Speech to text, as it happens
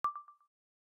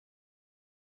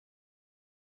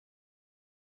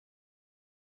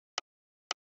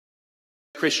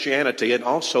Christianity and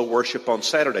also worship on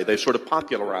Saturday. They sort of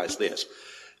popularized this.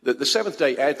 The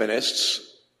Seventh-day Adventists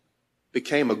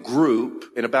became a group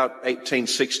in about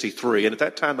 1863, and at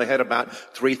that time they had about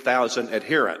 3,000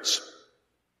 adherents.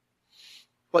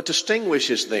 What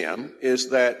distinguishes them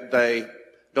is that they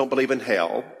don't believe in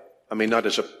hell. I mean, not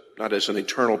as an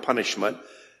eternal punishment.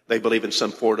 They believe in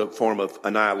some form of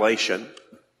annihilation.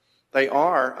 They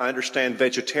are, I understand,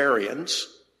 vegetarians,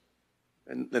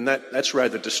 and that's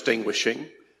rather distinguishing.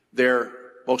 Their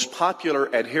most popular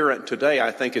adherent today,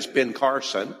 I think, is Ben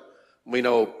Carson. We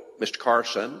know Mr.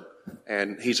 Carson,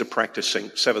 and he's a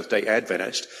practicing Seventh-day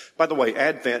Adventist. By the way,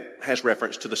 Advent has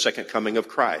reference to the second coming of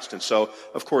Christ, and so,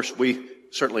 of course, we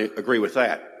certainly agree with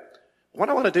that. What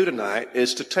I want to do tonight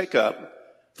is to take up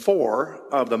 4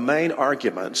 of the main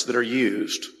arguments that are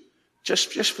used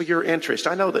just for your interest.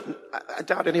 I know that I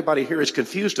doubt anybody here is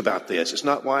confused about this. It's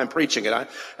not why I'm preaching it. I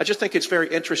just think it's very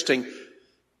interesting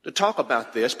to talk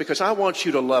about this because I want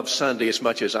you to love Sunday as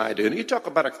much as I do. And you talk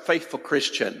about a faithful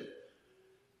Christian.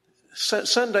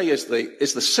 Sunday is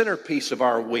the centerpiece of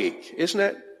our week, isn't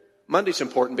it? Monday's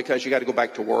important because you got to go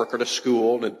back to work or to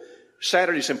school, and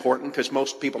Saturday's important because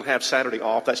most people have Saturday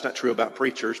off. That's not true about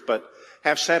preachers, but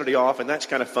have Saturday off, and that's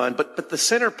kind of fun. But the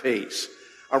centerpiece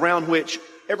around which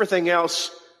everything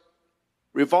else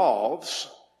revolves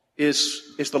is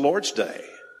the Lord's Day.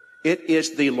 It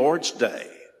is the Lord's Day.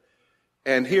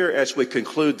 And here, as we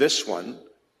conclude this one,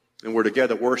 and we're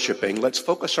together worshiping, let's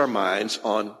focus our minds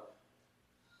on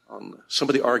some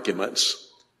of the arguments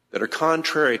that are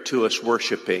contrary to us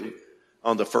worshiping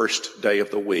on the first day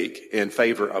of the week in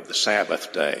favor of the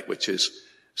Sabbath day, which is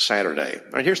Saturday.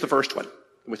 All right, here's the first one.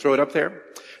 Can we throw it up there?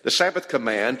 The Sabbath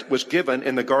command was given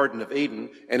in the Garden of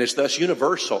Eden and is thus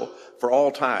universal for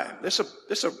all time. This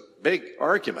is a big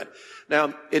argument.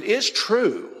 Now, it is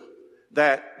true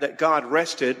that God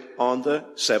rested on the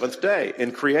seventh day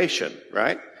in creation,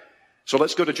 right? So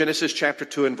let's go to Genesis chapter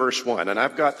 2 and verse 1. And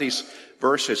I've got these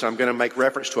verses. I'm going to make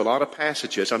reference to a lot of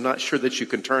passages. I'm not sure that you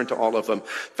can turn to all of them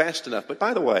fast enough. But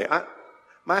by the way,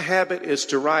 my habit is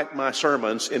to write my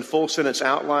sermons in full sentence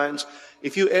outlines.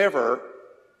 If you ever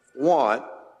want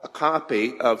a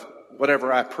copy of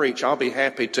whatever I preach, I'll be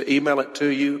happy to email it to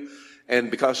you.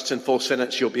 And because it's in full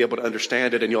sentence, you'll be able to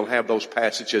understand it and you'll have those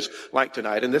passages like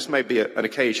tonight. And this may be an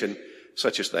occasion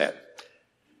such as that.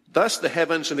 Thus the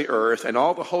heavens and the earth and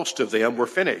all the host of them were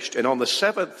finished. And on the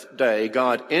seventh day,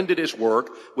 God ended his work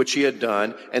which he had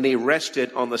done, and he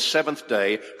rested on the seventh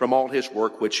day from all his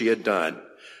work which he had done.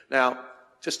 Now,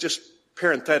 just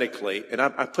parenthetically, and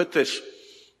I put this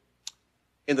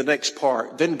in the next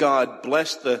part, then God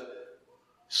blessed the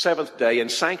seventh day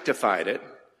and sanctified it,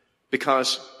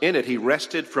 because in it he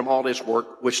rested from all his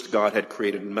work which God had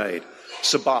created and made.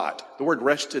 Sabbat. The word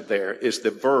rested there is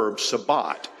the verb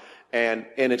sabbat. And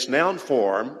in its noun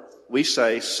form, we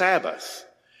say Sabbath.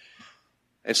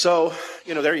 And so,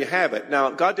 there you have it. Now,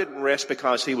 God didn't rest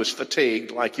because he was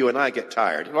fatigued like you and I get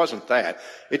tired. It wasn't that.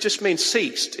 It just means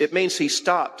ceased. It means he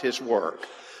stopped his work.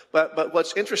 But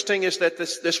what's interesting is that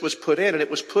this was put in, and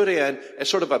it was put in as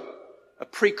sort of a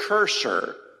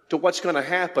precursor to what's going to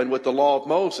happen with the law of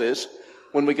Moses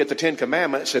when we get the Ten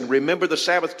Commandments and remember the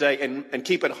Sabbath day and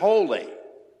keep it holy.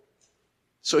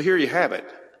 So here you have it.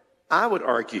 I would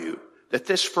argue that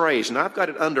this phrase, and I've got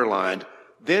it underlined,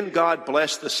 then God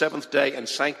blessed the seventh day and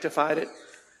sanctified it,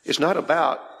 is not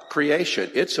about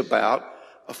creation. It's about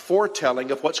a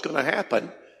foretelling of what's going to happen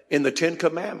in the Ten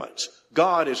Commandments.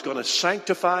 God is going to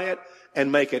sanctify it and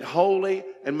make it holy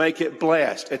and make it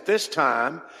blessed. At this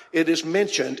time, it is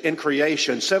mentioned in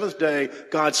creation. Seventh day,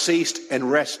 God ceased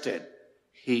and rested.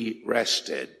 He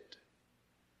rested.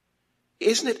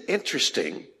 Isn't it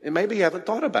interesting? And maybe you haven't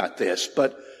thought about this,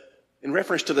 but in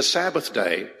reference to the Sabbath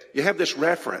day, you have this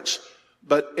reference.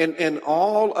 But in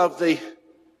all of the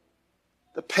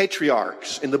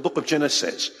patriarchs in the book of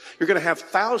Genesis, you're going to have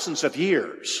thousands of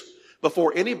years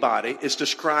before anybody is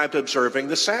described observing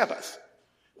the Sabbath.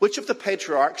 Which of the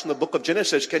patriarchs in the book of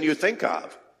Genesis can you think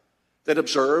of that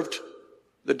observed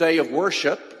the day of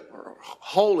worship or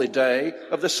holy day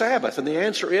of the Sabbath? And the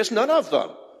answer is none of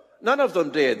them. None of them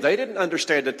did. They didn't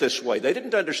understand it this way. They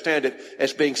didn't understand it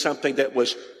as being something that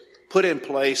was put in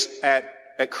place at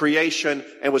creation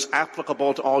and was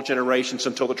applicable to all generations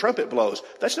until the trumpet blows.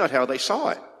 That's not how they saw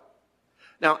it.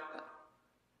 Now,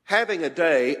 having a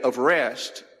day of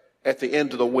rest at the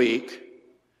end of the week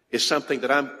is something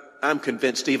that I'm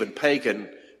convinced even pagan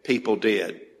people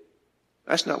did.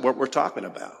 That's not what we're talking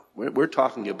about. We're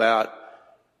talking about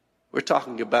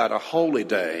a holy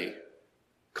day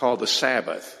called the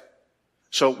Sabbath.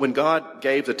 So when God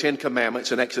gave the Ten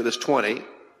Commandments in Exodus 20,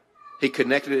 he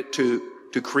connected it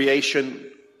to creation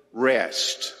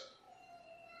rest.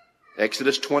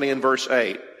 Exodus 20 and verse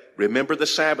 8. Remember the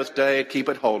Sabbath day and keep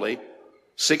it holy.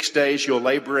 6 days you'll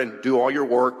labor and do all your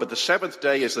work, but the seventh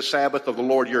day is the Sabbath of the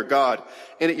Lord your God.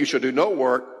 In it you shall do no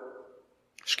work.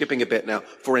 Skipping a bit now.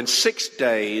 For in 6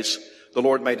 days the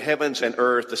Lord made heavens and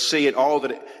earth, the sea and all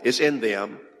that is in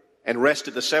them, and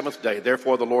rested the seventh day.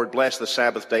 Therefore the Lord blessed the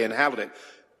Sabbath day and hallowed it.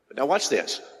 Now watch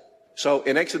this. So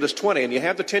in Exodus 20, and you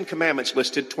have the Ten Commandments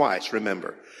listed twice,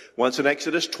 remember. Once in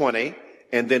Exodus 20,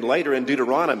 and then later in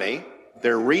Deuteronomy,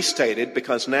 they're restated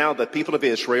because now the people of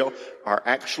Israel are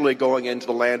actually going into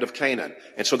the land of Canaan.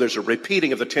 And so there's a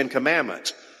repeating of the Ten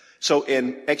Commandments. So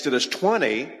in Exodus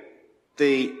 20,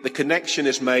 the connection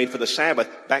is made for the Sabbath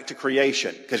back to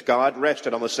creation because God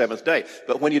rested on the seventh day.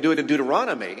 But when you do it in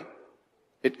Deuteronomy,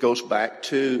 it goes back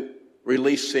to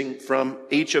releasing from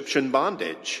Egyptian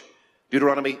bondage.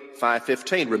 Deuteronomy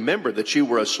 5:15, remember that you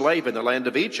were a slave in the land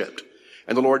of Egypt,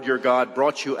 and the Lord your God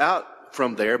brought you out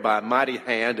from there by a mighty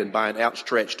hand and by an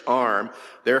outstretched arm.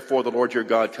 Therefore the Lord your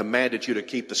God commanded you to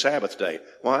keep the Sabbath day.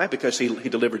 Why? Because he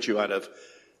delivered you out of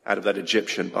that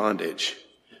Egyptian bondage.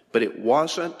 But it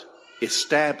wasn't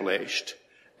established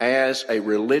as a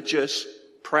religious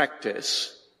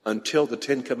practice until the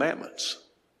Ten Commandments.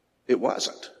 It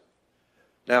wasn't.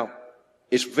 Now,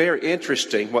 it's very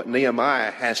interesting what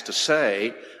Nehemiah has to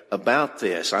say about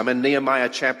this. I'm in Nehemiah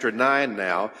chapter 9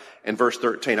 now and verse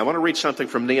 13. I want to read something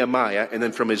from Nehemiah and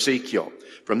then from Ezekiel,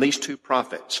 from these two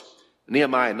prophets.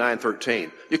 Nehemiah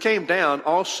 9:13. You came down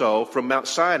also from Mount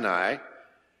Sinai.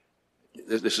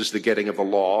 This is the getting of the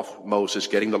law, Moses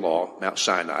getting the law, Mount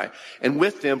Sinai, and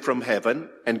with them from heaven,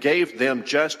 and gave them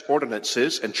just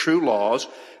ordinances and true laws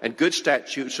and good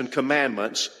statutes and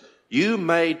commandments. You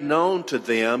made known to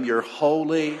them your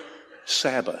holy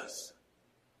Sabbath.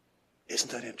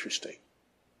 Isn't that interesting?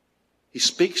 He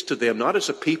speaks to them not as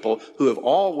a people who have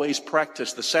always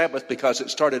practiced the Sabbath because it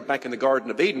started back in the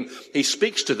Garden of Eden. He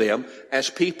speaks to them as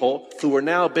people who are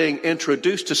now being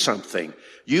introduced to something.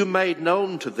 You made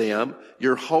known to them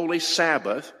your holy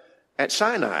Sabbath at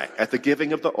Sinai, at the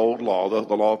giving of the old law,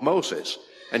 the law of Moses,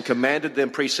 and commanded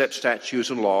them precepts, statutes,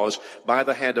 and laws by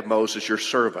the hand of Moses, your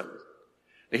servant.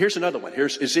 Now here's another one.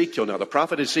 Here's Ezekiel now. The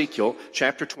prophet Ezekiel,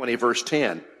 chapter 20, verse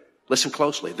 10. Listen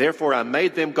closely. Therefore I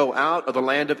made them go out of the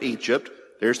land of Egypt.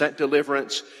 There's that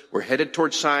deliverance. We're headed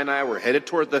toward Sinai. We're headed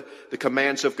toward the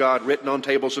commands of God written on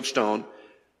tables of stone.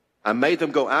 I made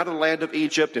them go out of the land of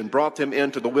Egypt and brought them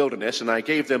into the wilderness, and I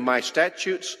gave them my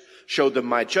statutes, showed them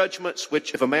my judgments,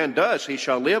 which if a man does, he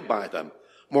shall live by them.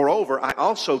 Moreover, I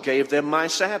also gave them my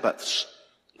Sabbaths,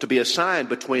 to be a sign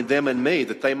between them and me,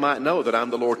 that they might know that I'm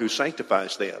the Lord who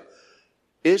sanctifies them.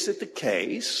 Is it the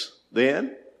case,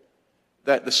 then,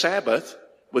 that the Sabbath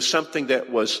was something that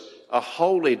was a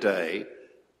holy day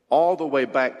all the way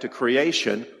back to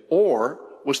creation, or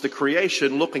was the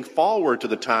creation looking forward to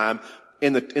the time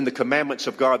in the commandments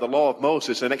of God, the law of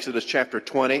Moses in Exodus chapter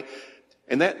 20?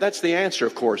 And that's the answer,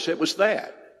 of course. It was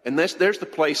that. And there's the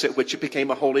place at which it became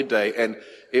a holy day, and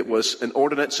it was an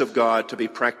ordinance of God to be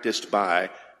practiced by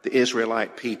the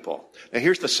Israelite people. Now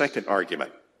here's the second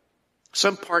argument.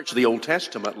 Some parts of the Old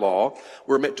Testament law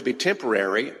were meant to be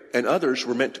temporary, and others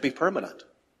were meant to be permanent.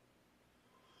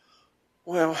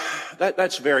 Well,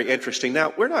 that's very interesting.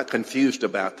 Now, we're not confused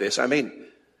about this. I mean,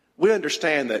 we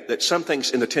understand that some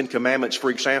things in the Ten Commandments, for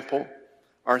example,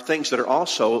 are things that are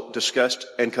also discussed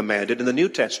and commanded in the New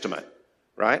Testament,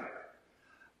 right?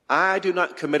 I do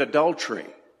not commit adultery,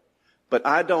 but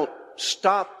I don't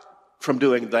stop from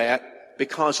doing that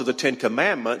because of the Ten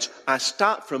Commandments. I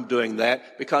stop from doing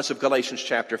that because of Galatians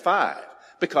chapter 5,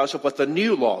 because of what the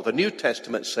new law, the New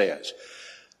Testament says.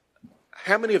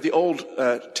 How many of the Old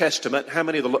Testament, how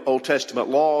many of the Old Testament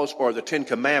laws or the Ten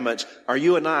Commandments are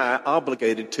you and I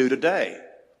obligated to today?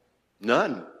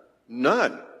 None.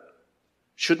 None.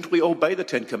 Shouldn't we obey the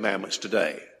Ten Commandments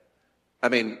today? I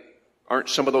mean, aren't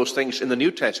some of those things in the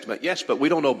New Testament? Yes, but we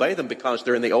don't obey them because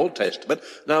they're in the Old Testament.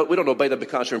 No, we don't obey them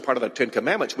because they're in part of the Ten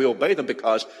Commandments. We obey them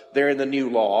because they're in the new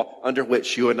law under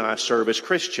which you and I serve as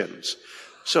Christians.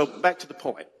 So back to the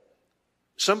point.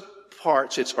 Some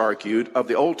parts, it's argued, of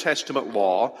the Old Testament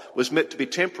law was meant to be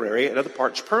temporary and other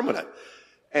parts permanent.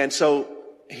 And so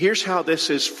here's how this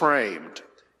is framed,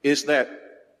 is that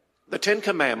the Ten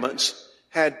Commandments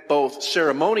had both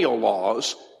ceremonial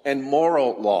laws and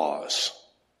moral laws.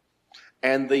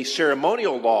 And the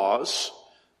ceremonial laws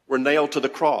were nailed to the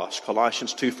cross,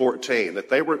 Colossians 2:14, that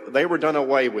they were done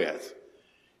away with.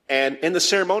 And in the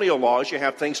ceremonial laws, you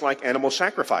have things like animal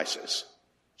sacrifices.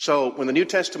 So when the New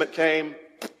Testament came,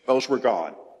 those were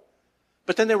gone.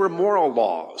 But then there were moral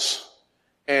laws.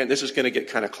 And this is going to get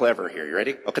kind of clever here. You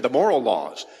ready? Okay, the moral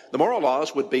laws. The moral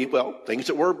laws would be, well, things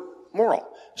that were moral.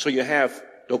 So you have,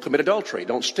 don't commit adultery,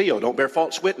 don't steal, don't bear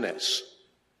false witness.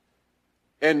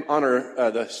 And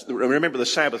remember the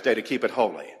Sabbath day to keep it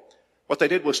holy. What they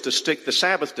did was to stick the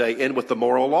Sabbath day in with the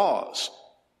moral laws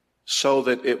so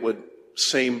that it would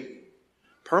seem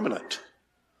permanent.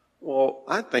 Well,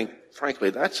 I think,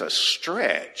 frankly, that's a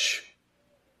stretch.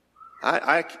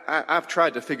 I've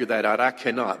tried to figure that out. I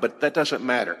cannot, but that doesn't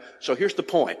matter. So here's the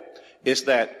point, is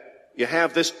that you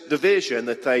have this division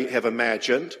that they have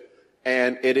imagined,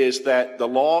 and it is that the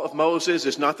law of Moses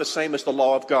is not the same as the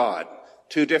law of God.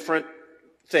 Two different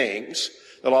things.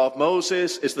 The law of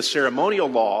Moses is the ceremonial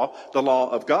law. The law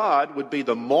of God would be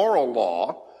the moral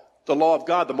law. The law of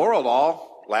God, the moral law,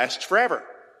 lasts forever.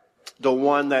 The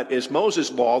one that is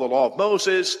Moses' law, the law of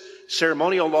Moses,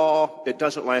 ceremonial law, it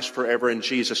doesn't last forever, and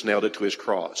Jesus nailed it to his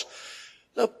cross.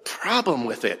 The problem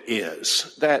with it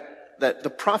is that the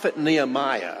prophet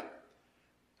Nehemiah,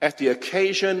 at the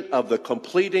occasion of the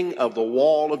completing of the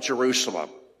wall of Jerusalem,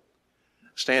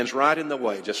 stands right in the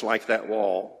way, just like that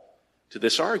wall, to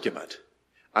this argument.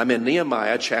 I'm in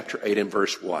Nehemiah chapter 8 and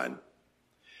verse 1.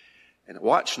 And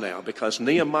watch now, because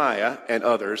Nehemiah and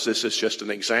others, this is just an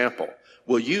example,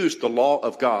 will use the law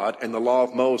of God and the law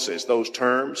of Moses, those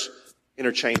terms,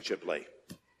 interchangeably.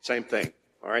 Same thing.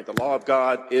 All right, the law of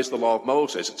God is the law of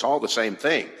Moses. It's all the same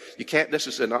thing. This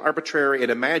is an arbitrary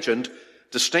and imagined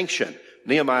distinction.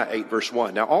 Nehemiah 8 verse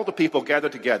 1. Now all the people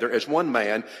gathered together as one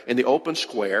man in the open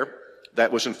square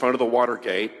that was in front of the water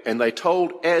gate, and they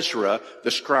told Ezra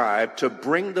the scribe to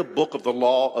bring the book of the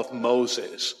law of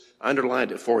Moses. I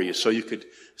underlined it for you so you could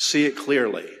see it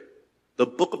clearly. The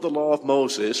book of the law of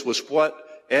Moses was what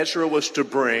Ezra was to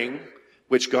bring,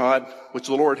 which the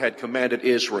Lord had commanded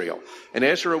Israel. And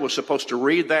Ezra was supposed to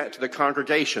read that to the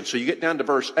congregation. So you get down to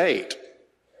verse 8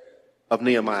 of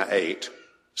Nehemiah 8.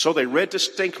 So they read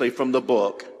distinctly from the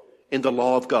book in the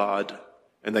law of God,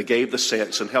 and they gave the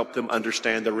sense and helped them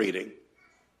understand the reading.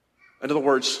 In other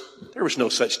words, there was no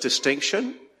such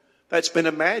distinction. That's been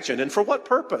imagined. And for what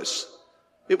purpose?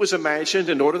 It was imagined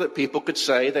in order that people could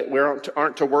say that we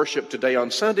aren't to worship today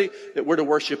on Sunday, that we're to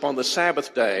worship on the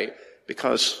Sabbath day,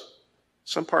 because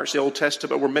some parts of the Old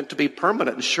Testament were meant to be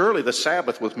permanent, and surely the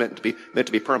Sabbath was meant to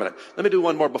be permanent. Let me do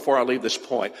one more before I leave this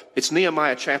point. It's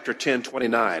Nehemiah chapter 10,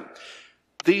 29.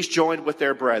 These joined with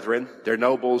their brethren, their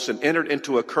nobles, and entered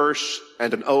into a curse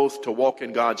and an oath to walk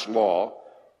in God's law,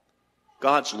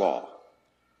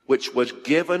 which was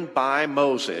given by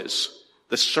Moses,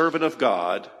 the servant of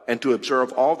God, and to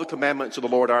observe all the commandments of the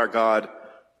Lord our God,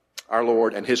 our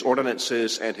Lord, and his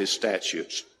ordinances and his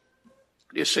statutes.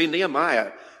 You see,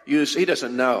 Nehemiah, he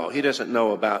doesn't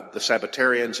know about the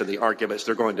Sabbatarians and the arguments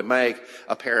they're going to make,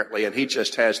 apparently, and he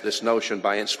just has this notion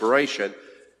by inspiration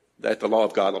that the law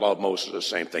of God and the law of Moses are the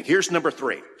same thing. Here's number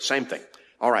 3, same thing.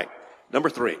 All right, number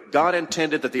 3. God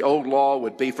intended that the old law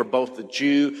would be for both the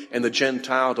Jew and the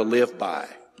Gentile to live by.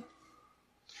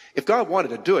 If God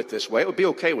wanted to do it this way, it would be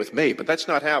okay with me, but that's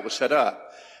not how it was set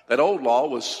up. That old law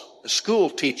was a school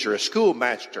teacher, a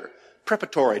schoolmaster,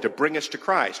 preparatory to bring us to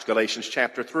Christ, Galatians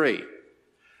chapter 3.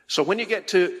 So when you get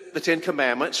to the 10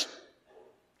 Commandments,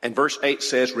 and verse 8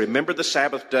 says, remember the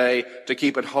Sabbath day to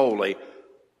keep it holy,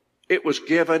 it was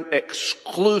given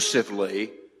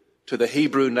exclusively to the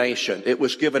Hebrew nation. It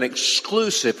was given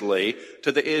exclusively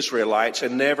to the Israelites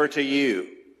and never to you.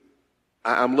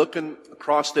 I'm looking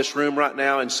across this room right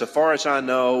now, and so far as I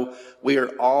know, we are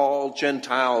all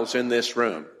Gentiles in this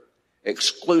room,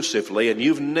 exclusively, and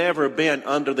you've never been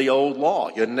under the old law.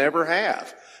 You never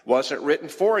have. Wasn't written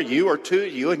for you or to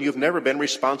you, and you've never been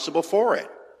responsible for it.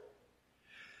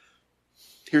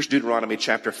 Here's Deuteronomy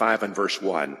chapter 5 and verse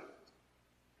 1.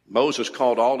 Moses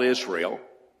called all Israel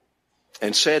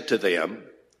and said to them,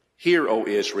 hear, O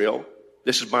Israel.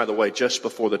 This is, by the way, just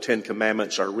before the 10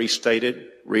 Commandments are restated,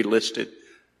 relisted,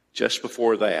 just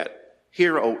before that.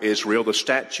 Hear, O Israel, the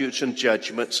statutes and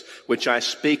judgments which I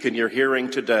speak in your hearing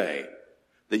today,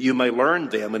 that you may learn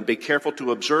them and be careful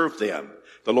to observe them.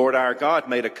 The Lord our God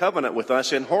made a covenant with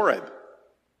us in Horeb,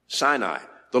 Sinai.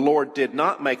 The Lord did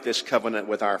not make this covenant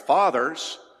with our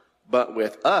fathers, but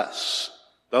with us,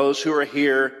 those who are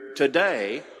here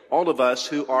today, all of us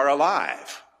who are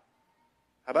alive.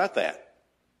 How about that?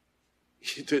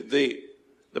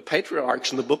 The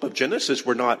patriarchs in the book of Genesis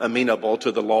were not amenable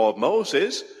to the law of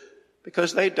Moses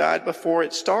because they died before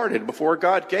it started, before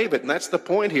God gave it. And that's the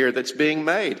point here that's being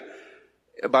made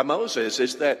by Moses,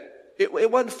 is that it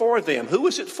wasn't for them. Who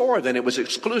was it for then? It was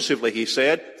exclusively, he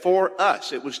said, for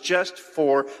us. It was just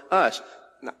for us.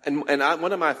 And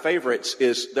one of my favorites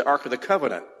is the Ark of the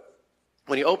Covenant.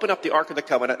 When you open up the Ark of the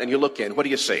Covenant and you look in, what do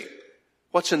you see?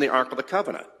 What's in the Ark of the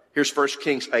Covenant? Here's 1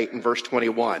 Kings 8 and verse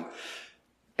 21.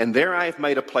 And there I have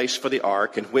made a place for the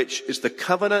ark, in which is the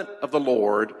covenant of the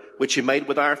Lord, which he made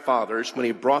with our fathers when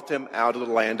he brought them out of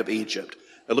the land of Egypt.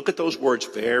 Now look at those words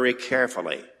very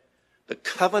carefully. The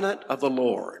covenant of the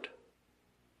Lord.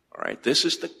 All right, this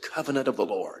is the covenant of the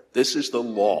Lord. This is the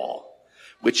law,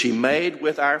 which he made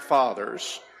with our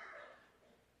fathers.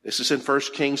 This is in 1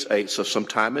 Kings 8, so some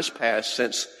time has passed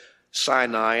since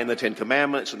Sinai and the Ten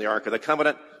Commandments and the Ark of the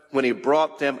Covenant, when he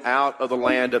brought them out of the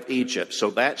land of Egypt.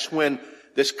 So that's when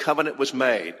this covenant was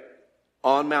made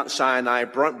on Mount Sinai,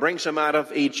 brings them out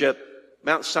of Egypt,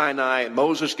 Mount Sinai.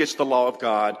 Moses gets the law of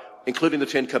God, including the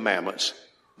Ten Commandments.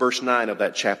 Verse 9 of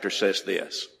that chapter says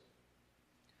this.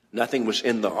 Nothing was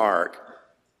in the ark,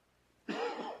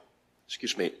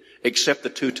 except the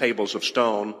 2 tables of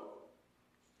stone,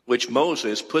 which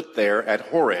Moses put there at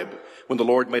Horeb when the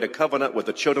Lord made a covenant with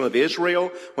the children of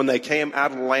Israel when they came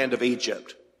out of the land of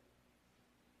Egypt.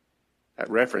 That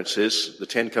references the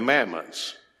Ten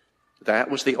Commandments.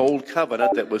 That was the old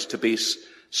covenant that was to be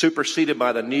superseded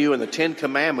by the new, and the Ten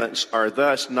Commandments are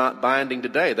thus not binding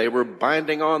today. They were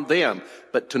binding on them,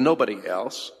 but to nobody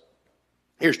else.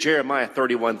 Here's Jeremiah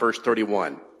 31, verse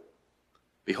 31.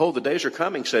 Behold, the days are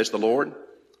coming, says the Lord,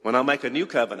 when I'll make a new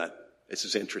covenant. This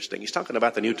is interesting. He's talking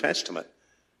about the New Testament.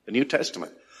 The New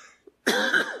Testament.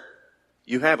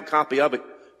 You have a copy of it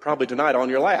probably tonight on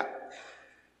your lap.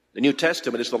 The New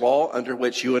Testament is the law under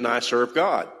which you and I serve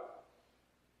God.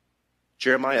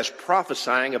 Jeremiah is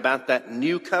prophesying about that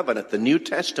new covenant, the New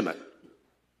Testament.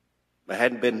 It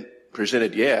hadn't been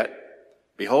presented yet.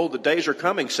 Behold, the days are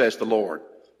coming, says the Lord,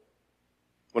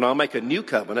 when I'll make a new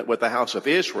covenant with the house of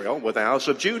Israel, with the house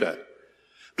of Judah.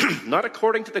 Not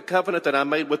according to the covenant that I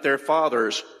made with their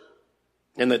fathers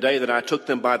in the day that I took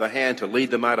them by the hand to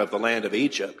lead them out of the land of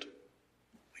Egypt.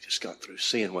 We just got through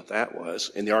seeing what that was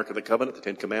in the Ark of the Covenant, the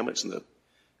Ten Commandments, and the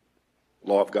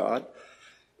law of God.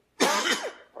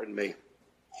 Pardon me.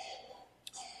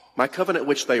 My covenant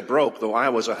which they broke, though I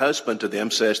was a husband to them,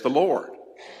 says the Lord.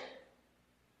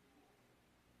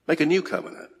 Make a new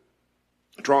covenant.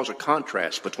 It draws a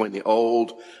contrast between the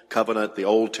old covenant, the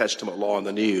Old Testament law, and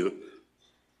the new.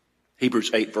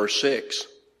 Hebrews 8, verse 6.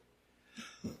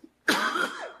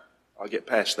 I'll get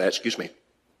past that, excuse me.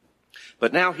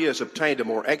 But now he has obtained a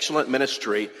more excellent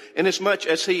ministry, inasmuch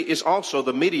as he is also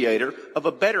the mediator of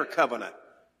a better covenant.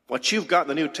 What you've got in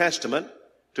the New Testament,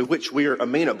 to which we are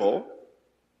amenable,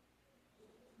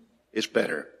 is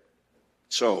better.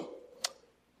 So,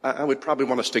 I would probably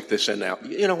want to stick this in now.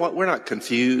 You know what? We're not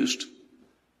confused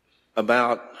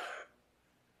about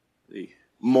the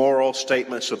moral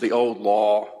statements of the old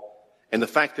law and the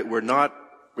fact that we're not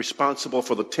responsible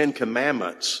for the Ten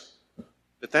Commandments,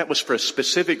 that was for a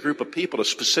specific group of people, a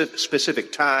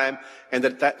specific time, and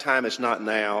that time is not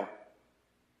now.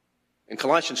 And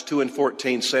Colossians 2 and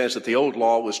 14 says that the old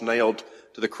law was nailed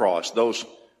to the cross. Those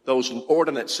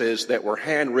ordinances that were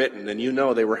handwritten, and you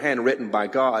know they were handwritten by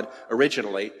God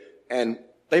originally, and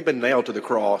they've been nailed to the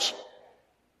cross.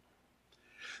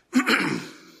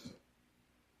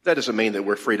 That doesn't mean that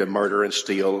we're free to murder and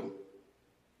steal.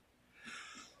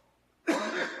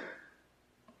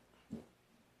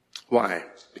 Why?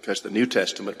 Because the New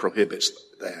Testament prohibits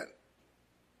that.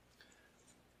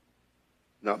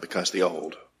 Not because the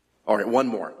Old. All right, one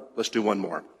more. Let's do one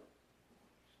more.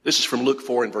 This is from Luke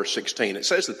 4 and verse 16. It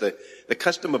says that the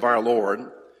custom of our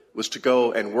Lord was to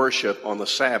go and worship on the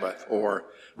Sabbath, or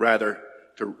rather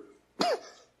to...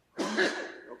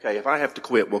 Okay, if I have to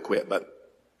quit, we'll quit, but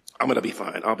I'm going to be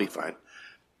fine. I'll be fine.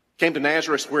 Came to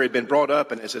Nazareth where he'd been brought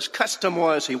up, and as his custom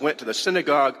was, he went to the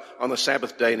synagogue on the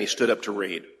Sabbath day and he stood up to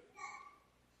read.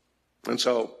 And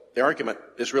so the argument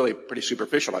is really pretty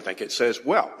superficial, I think. It says,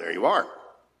 well, there you are.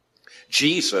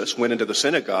 Jesus went into the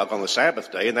synagogue on the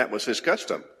Sabbath day, and that was his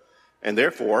custom. And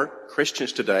therefore,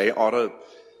 Christians today ought to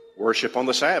worship on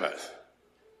the Sabbath.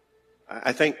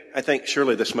 I think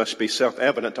surely this must be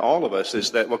self-evident to all of us,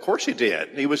 is that, well, of course he did.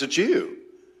 He was a Jew.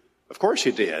 Of course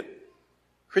he did.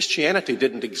 Christianity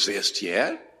didn't exist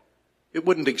yet. It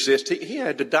wouldn't exist. He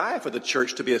had to die for the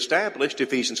church to be established,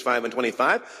 Ephesians 5 and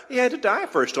 25. He had to die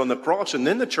first on the cross, and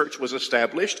then the church was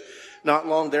established. Not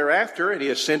long thereafter, and he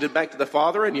ascended back to the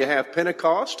Father, and you have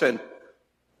Pentecost, and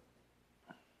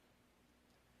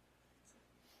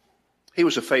he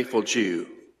was a faithful Jew.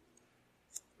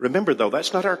 Remember, though,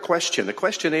 that's not our question. The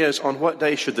question is, on what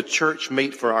day should the church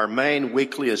meet for our main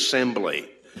weekly assembly?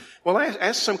 Well,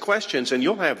 ask some questions, and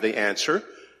you'll have the answer.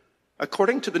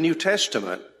 According to the New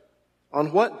Testament,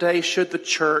 on what day should the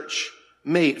church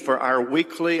meet for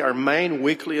our main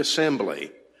weekly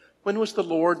assembly? When was the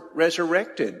Lord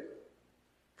resurrected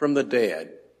from the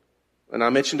dead? And I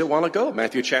mentioned it a while ago,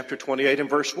 Matthew chapter 28 and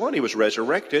verse 1, he was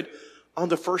resurrected on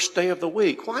the first day of the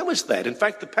week. Why was that? In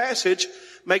fact, the passage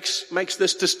makes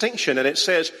this distinction, and it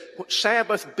says,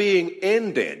 Sabbath being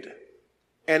ended,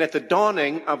 and at the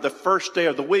dawning of the first day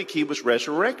of the week, he was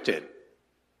resurrected.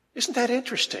 Isn't that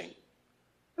interesting?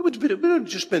 It would have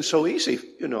just been so easy,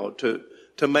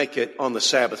 to make it on the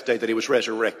Sabbath day that he was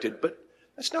resurrected, but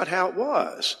that's not how it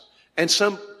was. And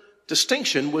some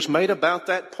distinction was made about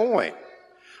that point.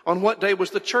 On what day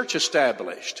was the church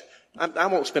established? I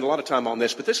won't spend a lot of time on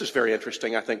this, but this is very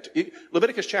interesting, I think.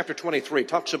 Leviticus chapter 23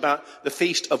 talks about the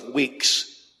Feast of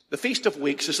Weeks. The Feast of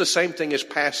Weeks is the same thing as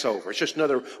Passover. It's just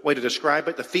another way to describe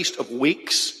it, the Feast of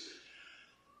Weeks.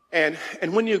 And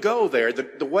when you go there,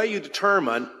 the way you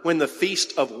determine when the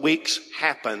Feast of Weeks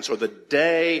happens, or the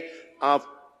day of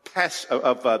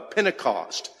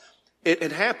Pentecost,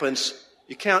 it happens,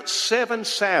 you count 7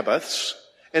 Sabbaths,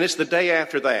 and it's the day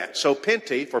after that. So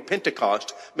Pente, for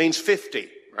Pentecost, means 50,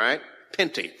 right?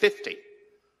 Pente, 50.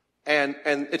 And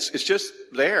it's just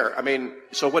there. I mean,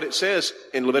 so what it says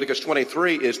in Leviticus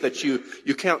 23 is that you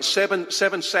count seven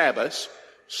Sabbaths,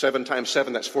 7 times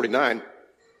 7, that's 49.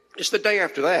 It's the day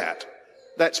after that.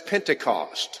 That's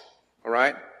Pentecost. All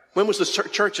right? When was the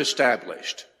church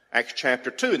established? Acts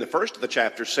chapter 2, in the first of the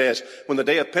chapter says, when the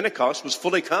day of Pentecost was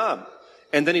fully come.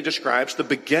 And then he describes the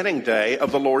beginning day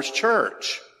of the Lord's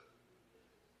church.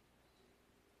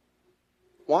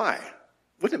 Why?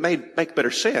 Wouldn't it make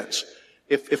better sense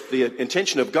if the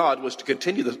intention of God was to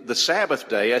continue the Sabbath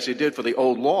day as he did for the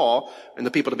old law and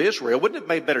the people of Israel? Wouldn't it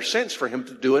make better sense for him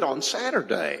to do it on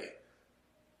Saturday?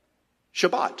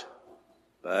 Shabbat.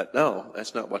 But no,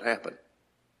 that's not what happened.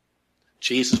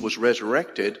 Jesus was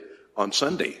resurrected on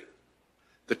Sunday.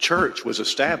 The church was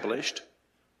established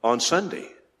on Sunday.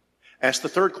 Ask the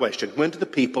third question. When did the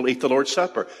people eat the Lord's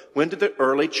Supper? When did the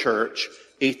early church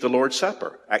eat the Lord's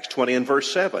Supper? Acts 20 and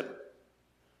verse 7.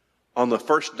 On the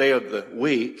first day of the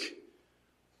week,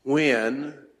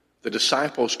 when the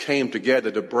disciples came together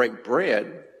to break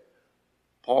bread,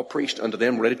 Paul preached unto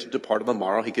them, ready to depart on the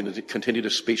morrow. He continued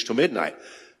his speech till midnight.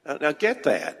 Now get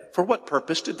that. For what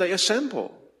purpose did they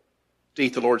assemble? To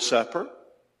eat the Lord's Supper?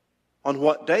 On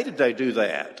what day did they do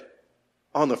that?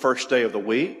 On the first day of the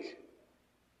week?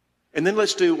 And then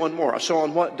let's do one more. So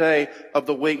on what day of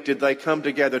the week did they come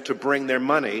together to bring their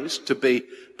monies to be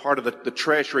part of the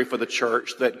treasury for the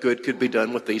church, that good could be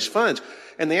done with these funds?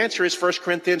 And the answer is 1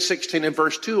 Corinthians 16 and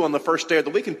verse 2, on the first day of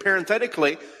the week. And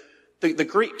parenthetically, the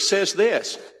Greek says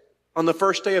this, on the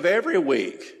first day of every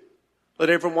week, let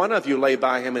every one of you lay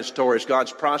by him in store as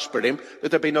God's prospered him,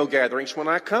 that there be no gatherings when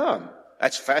I come.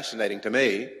 That's fascinating to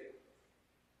me.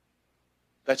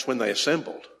 That's when they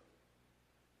assembled.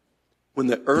 When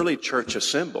the early church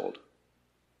assembled,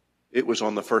 it was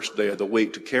on the first day of the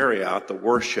week to carry out the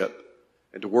worship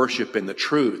and to worship in the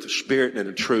truth, the spirit and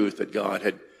the truth that God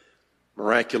had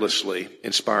miraculously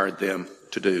inspired them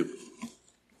to do.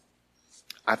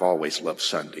 I've always loved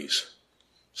Sundays.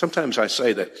 Sometimes I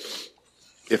say that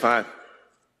if I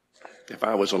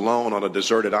was alone on a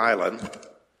deserted island,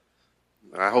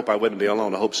 I hope I wouldn't be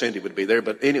alone. I hope Cindy would be there.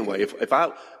 But anyway, if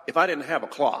I didn't have a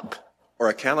clock or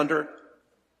a calendar,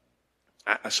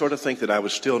 I sort of think that I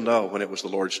would still know when it was the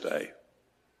Lord's Day.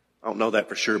 I don't know that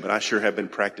for sure, but I sure have been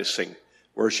practicing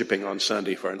worshiping on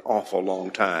Sunday for an awful long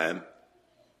time.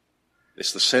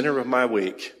 It's the center of my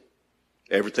week.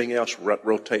 Everything else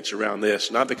rotates around this,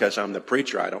 not because I'm the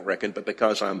preacher, I don't reckon, but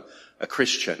because I'm a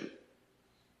Christian.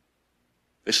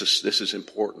 This is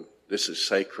important. This is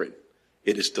sacred.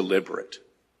 It is deliberate.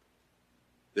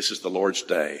 This is the Lord's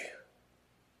Day.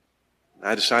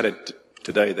 I decided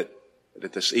today that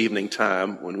at this evening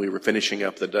time, when we were finishing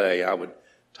up the day, I would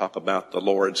talk about the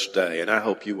Lord's Day, and I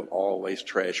hope you will always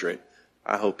treasure it.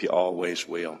 I hope you always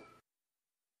will.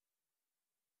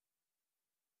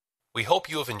 We hope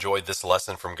you have enjoyed this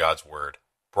lesson from God's Word,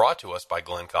 brought to us by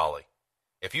Glenn Colley.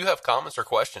 If you have comments or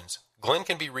questions, Glenn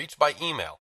can be reached by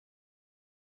email.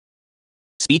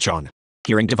 Speech on.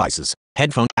 Hearing devices.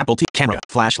 Headphone. Apple TV. Camera.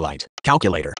 Flashlight.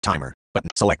 Calculator. Timer. Button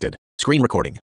selected. Screen recording.